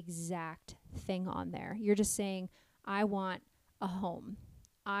that exact thing on there. You're just saying, I want a home.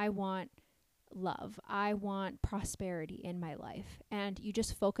 I want love. I want prosperity in my life. And you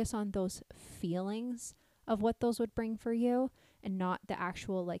just focus on those feelings of what those would bring for you and not the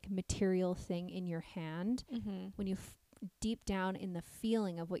actual like material thing in your hand. Mm-hmm. When you deep down in the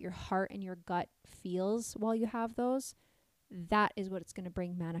feeling of what your heart and your gut feels while you have those, that is what it's going to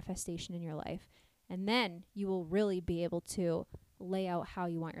bring manifestation in your life. And then you will really be able to lay out how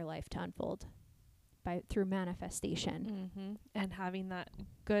you want your life to unfold through manifestation. Mm-hmm. And having that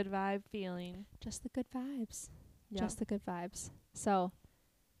good vibe feeling. Just the good vibes. Yep. Just the good vibes. So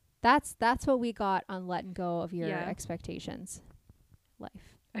that's what we got on letting go of your expectations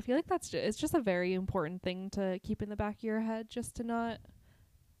life. I feel like it's just a very important thing to keep in the back of your head, just to not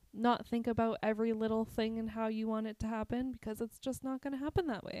think about every little thing and how you want it to happen, because it's just not going to happen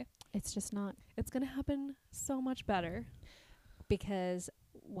that way. It's just not. It's going to happen so much better. Because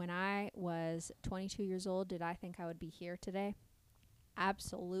when I was 22 years old, did I think I would be here today?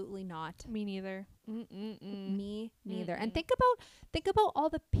 Absolutely not. Me neither. Me neither. And think about all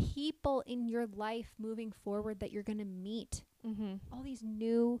the people in your life moving forward that you're going to meet. Mm-hmm. All these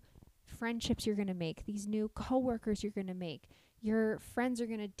new friendships you're going to make, these new coworkers you're going to make. Your friends are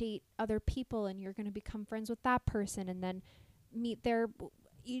going to date other people and you're going to become friends with that person and then meet their,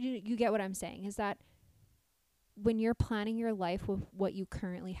 you get what I'm saying, is that when you're planning your life with what you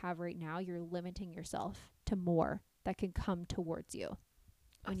currently have right now, you're limiting yourself to more that can come towards you.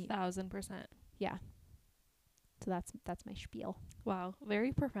 1,000%. Yeah. So that's my spiel. Wow.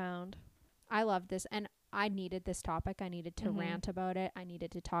 Very profound. I love this. And I needed this topic. I needed to rant about it. I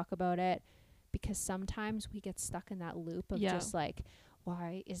needed to talk about it, because sometimes we get stuck in that loop of just like,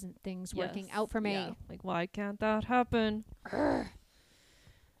 why isn't things working out for me? Yeah. Like, why can't that happen?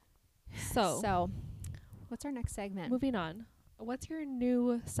 So what's our next segment? Moving on. What's your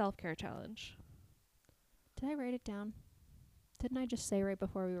new self-care challenge? Did I write it down? Didn't I just say right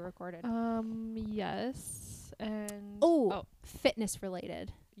before we recorded? Yes. And fitness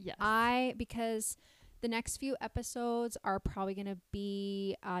related. Yes. Because the next few episodes are probably going to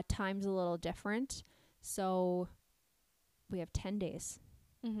be times a little different. So we have 10 days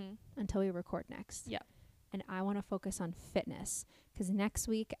until we record next. Yeah. And I want to focus on fitness, because next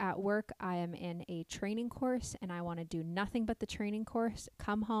week at work, I am in a training course and I want to do nothing but the training course,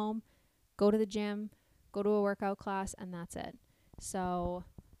 come home, go to the gym, go to a workout class, and that's it. So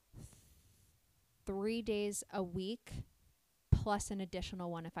 3 days a week plus an additional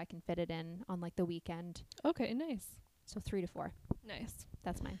one if I can fit it in on like the weekend. Okay, nice. So 3 to 4. Nice.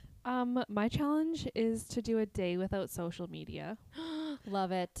 That's mine. My challenge is to do a day without social media.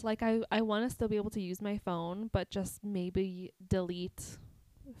 Love it. Like I want to still be able to use my phone, but just maybe delete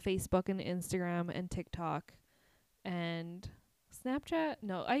Facebook and Instagram and TikTok and Snapchat.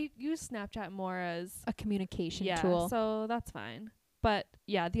 No, I use Snapchat more as a communication tool. So that's fine. But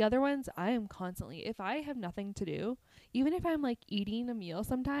yeah, the other ones, I am constantly, if I have nothing to do, even if I'm like eating a meal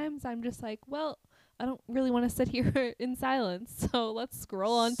sometimes, I'm just like, well, I don't really want to sit here in silence. So let's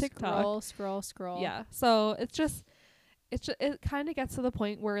scroll on TikTok. Scroll. Yeah. So it kind of gets to the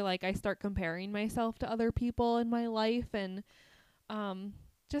point where like I start comparing myself to other people in my life, and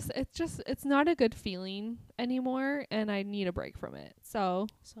it's not a good feeling anymore, and I need a break from it. So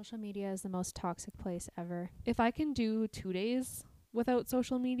social media is the most toxic place ever. If I can do 2 days without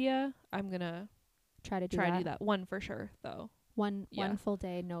social media, I'm gonna try to do that. One for sure, though. One full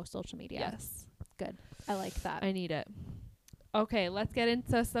day, no social media. Yes. Good. I like that. I need it. Okay, let's get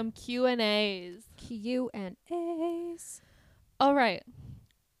into some Q&As. Q&As. All right.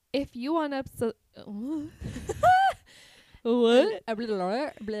 If you want to... What?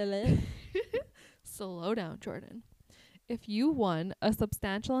 Slow down, Jordan. If you won a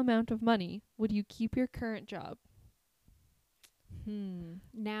substantial amount of money, would you keep your current job?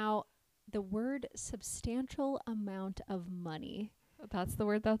 Now, the word substantial amount of money. That's the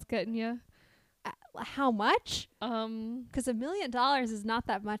word that's getting you. How much? Because $1 million is not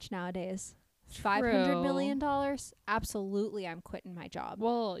that much nowadays. $500 million? Absolutely, I'm quitting my job.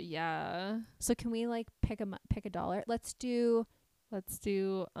 Well, yeah. So can we like pick a dollar? Let's do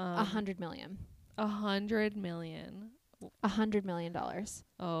 $100 million. $100 million. $100 million.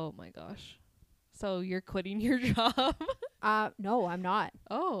 Oh my gosh. So you're quitting your job? No, I'm not.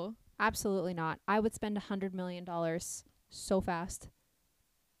 Oh. Absolutely not. I would spend $100 million so fast.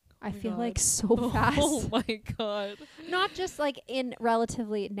 I my feel God. like so fast. Oh my God. Not just like in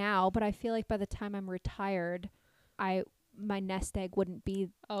relatively now, but I feel like by the time I'm retired, my nest egg wouldn't be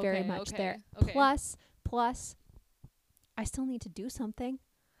very much there. Okay. Plus, I still need to do something.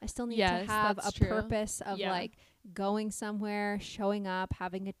 I still need to Yes, have that's a true. purpose of Yeah. like going somewhere, showing up,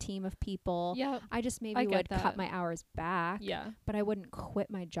 having a team of people. Yeah. I just I maybe get would cut that. my hours back, Yeah. but I wouldn't quit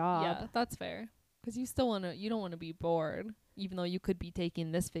my job. Yeah, that's fair. Because you don't want to be bored, even though you could be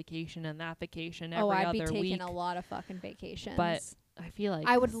taking this vacation and that vacation every I'd other be taking week. a lot of fucking vacations. But I feel like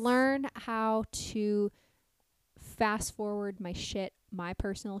I would learn how to fast forward my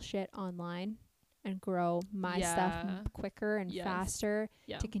personal shit online and grow my stuff quicker and faster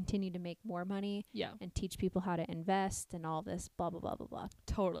to continue to make more money and teach people how to invest and all this blah, blah, blah, blah, blah.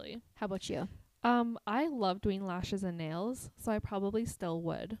 Totally. How about you? I love doing lashes and nails, so I probably still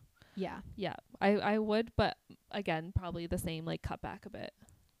would. Yeah. Yeah, I would, but again, probably the same, like cut back a bit.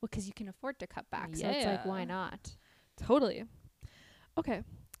 Well, 'cause you can afford to cut back. So it's like, why not? Totally. Okay.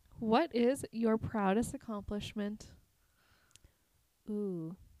 What is your proudest accomplishment?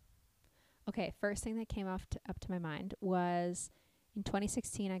 Ooh. Okay, first thing that came up to my mind was in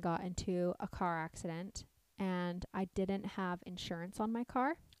 2016 I got into a car accident and I didn't have insurance on my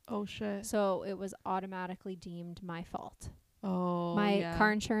car. Oh shit. So it was automatically deemed my fault. Oh, my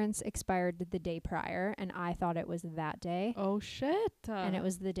car insurance expired the day prior and I thought it was that day. Oh shit. And it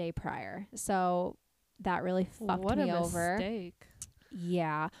was the day prior. So that really fucked me over. What a mistake.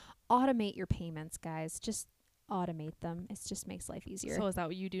 Yeah. Automate your payments, guys. Just automate them. It just makes life easier. So is that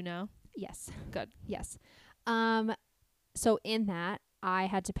what you do now? Yes. Good. Yes. So in that, I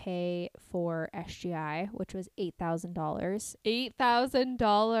had to pay for SGI, which was $8,000.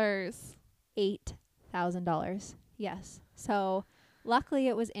 $8,000. $8,000. Yes. So luckily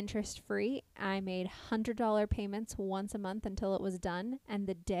it was interest free. I made $100 payments once a month until it was done. And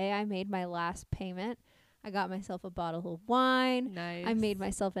the day I made my last payment, I got myself a bottle of wine. Nice. I made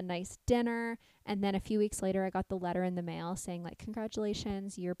myself a nice dinner. And then a few weeks later, I got the letter in the mail saying like,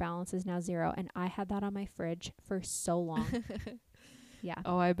 congratulations, your balance is now $0. And I had that on my fridge for so long. Yeah.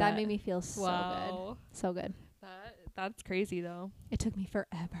 Oh, I bet. That made me feel so good. So good. That's crazy though. It took me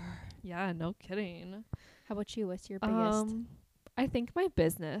forever. Yeah, no kidding. How about you? What's your biggest? I think my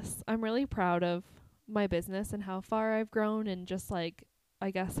business. I'm really proud of my business and how far I've grown and just like, I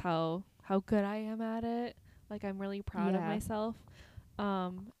guess how good I am at it. Like I'm really proud of myself.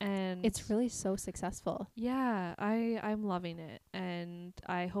 And it's really so successful. Yeah, I'm loving it and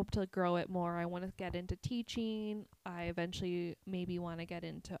I hope to grow it more. I want to get into teaching. I eventually maybe want to get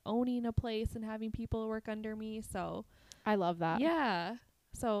into owning a place and having people work under me. So I love that. Yeah.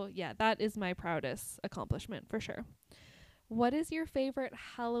 So yeah, that is my proudest accomplishment for sure. What is your favorite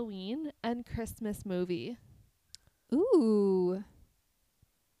Halloween and Christmas movie? Ooh.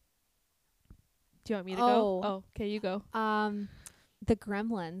 Do you want me to go? Oh, okay, you go. The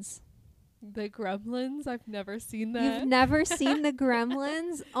Gremlins. The Gremlins? I've never seen that. You've never seen The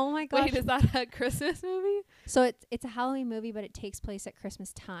Gremlins? Oh my gosh. Wait, is that a Christmas movie? So it's a Halloween movie, but it takes place at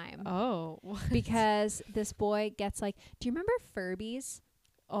Christmas time. Oh. What? Because this boy gets like, do you remember Furbies?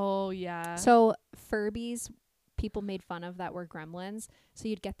 Oh, yeah. So Furbies, people made fun of that were gremlins. So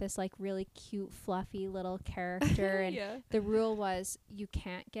you'd get this like really cute, fluffy little character. And the rule was you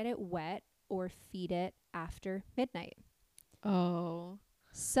can't get it wet or feed it after midnight. Oh.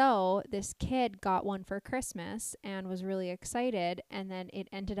 So this kid got one for Christmas and was really excited. And then it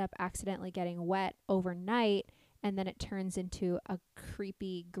ended up accidentally getting wet overnight. And then it turns into a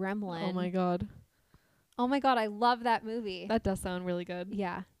creepy gremlin. Oh, my God. Oh, my God. I love that movie. That does sound really good.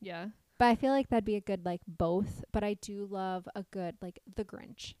 Yeah. Yeah. But I feel like that'd be a good, like, both. But I do love a good, like, The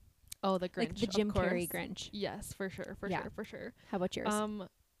Grinch. Oh, The Grinch. Like the Jim Carrey Grinch. Yes, for sure. For sure. How about yours?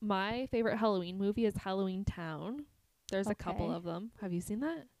 My favorite Halloween movie is Halloween Town. There's a couple of them. Have you seen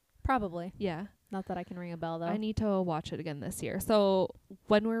that? Probably. Yeah. Not that I can ring a bell, though. I need to watch it again this year. So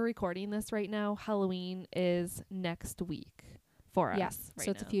when we're recording this right now, Halloween is next week for us. Right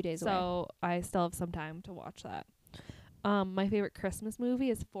so it's now. a few days away. So I still have some time to watch that. My favorite Christmas movie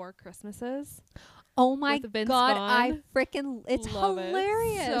is Four Christmases. Oh my God, I freaking it's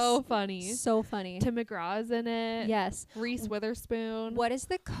hilarious. So funny. So funny. Tim McGraw's in it. Yes. Reese Witherspoon. What is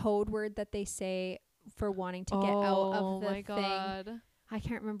the code word that they say for wanting to get out of the thing? God. I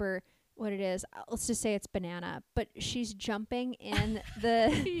can't remember. what it is. Let's just say it's banana, but she's jumping in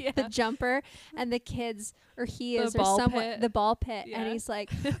the Yeah. the jumper, and the kids, or he The is, or ball someone, pit. the ball pit, Yeah. and he's like,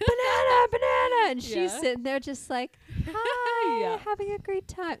 banana, and she's Yeah. sitting there just like, hi, Yeah. having a great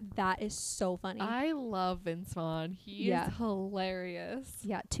time. That is so funny. I love Vince Vaughn. He Yeah. is hilarious.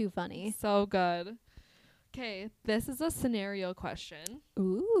 Yeah, too funny. So good. Okay, this is a scenario question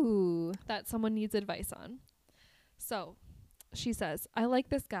Ooh. that someone needs advice on. So, she says, I like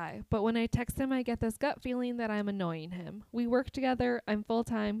this guy, but when I text him, I get this gut feeling that I'm annoying him. We work together. I'm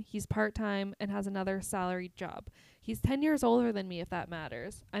full-time. He's part-time and has another salaried job. He's 10 years older than me, if that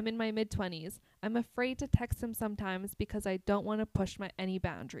matters. I'm in my mid-20s. I'm afraid to text him sometimes because I don't want to push any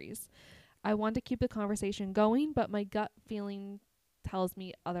boundaries. I want to keep the conversation going, but my gut feeling tells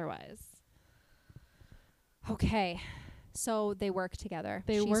me otherwise. Okay. So they work together.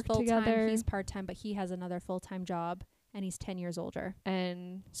 They She's work full-time, together. he's part-time, but he has another full-time job, and he's 10 years older.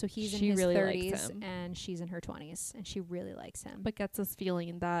 And So he's in she his really likes 30s him. and she's in her 20s, and she really likes him. but gets this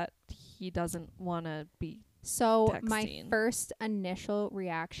feeling that he doesn't want to be. So my texting. first initial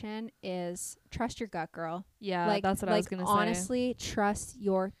reaction is trust your gut, girl. Yeah, that's what I was going to say. Honestly, trust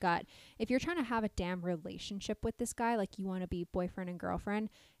your gut. If you're trying to have a damn relationship with this guy, like you want to be boyfriend and girlfriend,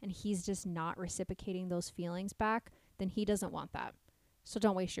 and he's just not reciprocating those feelings back, then he doesn't want that. So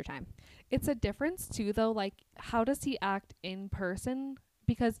don't waste your time. It's a difference too, though. Like, how does he act in person?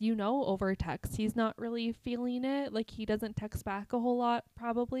 Because, over text, he's not really feeling it. Like, he doesn't text back a whole lot,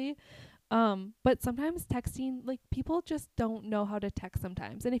 probably. But sometimes texting, like, people just don't know how to text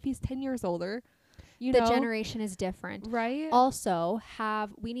sometimes. And if he's 10 years older, The generation is different. right? Also, I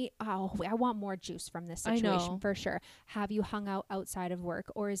want more juice from this I situation know. for sure. Have you hung out outside of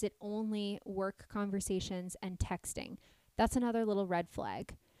work, or is it only work conversations and texting? That's another little red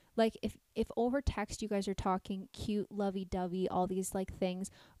flag. Like if over text you guys are talking cute, lovey-dovey, all these like things.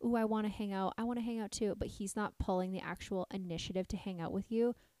 Ooh, I want to hang out. I want to hang out too, but he's not pulling the actual initiative to hang out with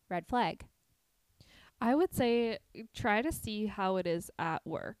you. Red flag. I would say try to see how it is at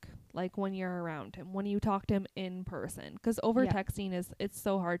work, like when you're around him, when you talk to him in person, because over Yeah. texting it's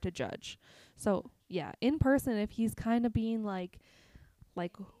so hard to judge. So yeah, in person, if he's kind of being like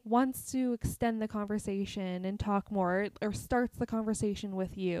wants to extend the conversation and talk more, or starts the conversation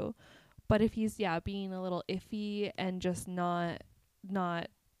with you, but if he's being a little iffy and just not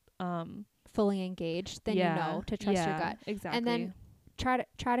Fully engaged, then you know to trust your gut. exactly. And then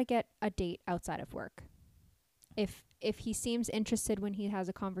try to get a date outside of work. If he seems interested when he has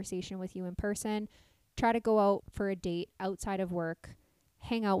a conversation with you in person, try to go out for a date outside of work.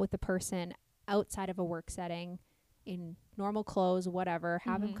 Hang out with the person outside of a work setting in normal clothes, whatever.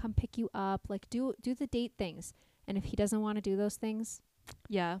 Have him come pick you up. Like do the date things. And if he doesn't want to do those things,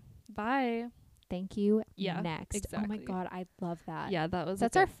 bye. thank you. Yeah, Next. exactly. Oh my God, I love that. Yeah,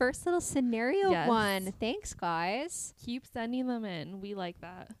 That's our first little scenario Yes. one. Thanks, guys. Keep sending them in. We like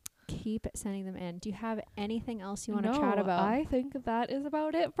that. Keep sending them in. Do you have anything else you want to chat about? I think that is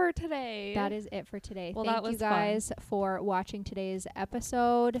about it for today. That is it for today. Well, Thank that was you guys for watching today's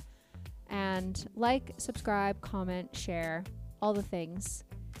episode. And like, subscribe, comment, share, all the things.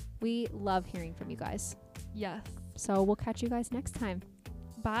 We love hearing from you guys. Yes. So we'll catch you guys next time.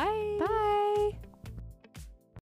 Bye. Bye.